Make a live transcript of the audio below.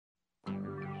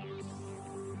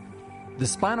The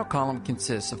spinal column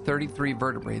consists of 33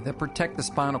 vertebrae that protect the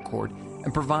spinal cord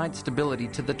and provide stability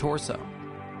to the torso.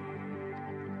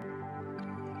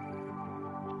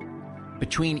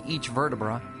 Between each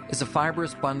vertebra is a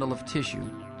fibrous bundle of tissue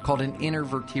called an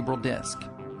intervertebral disc,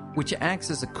 which acts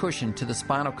as a cushion to the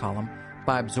spinal column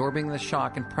by absorbing the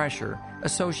shock and pressure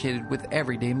associated with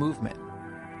everyday movement.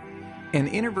 An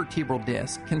intervertebral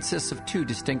disc consists of two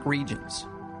distinct regions.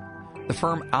 The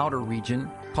firm outer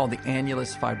region, called the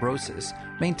annulus fibrosus,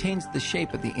 maintains the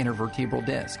shape of the intervertebral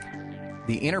disc.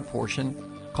 The inner portion,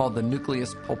 called the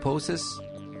nucleus pulposus,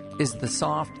 is the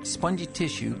soft, spongy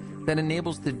tissue that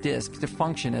enables the disc to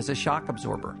function as a shock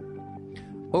absorber.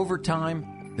 Over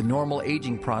time, the normal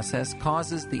aging process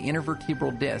causes the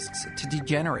intervertebral discs to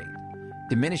degenerate,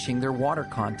 diminishing their water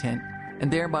content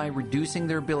and thereby reducing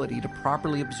their ability to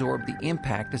properly absorb the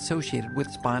impact associated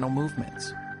with spinal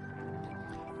movements.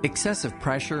 Excessive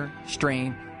pressure,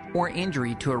 strain, or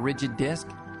injury to a rigid disc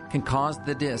can cause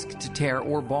the disc to tear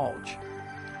or bulge.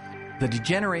 The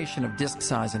degeneration of disc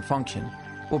size and function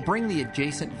will bring the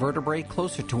adjacent vertebrae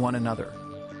closer to one another,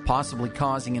 possibly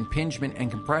causing impingement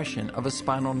and compression of a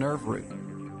spinal nerve root.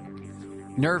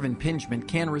 Nerve impingement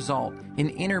can result in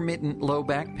intermittent low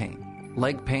back pain,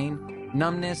 leg pain,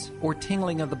 numbness, or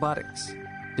tingling of the buttocks,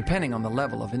 depending on the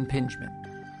level of impingement.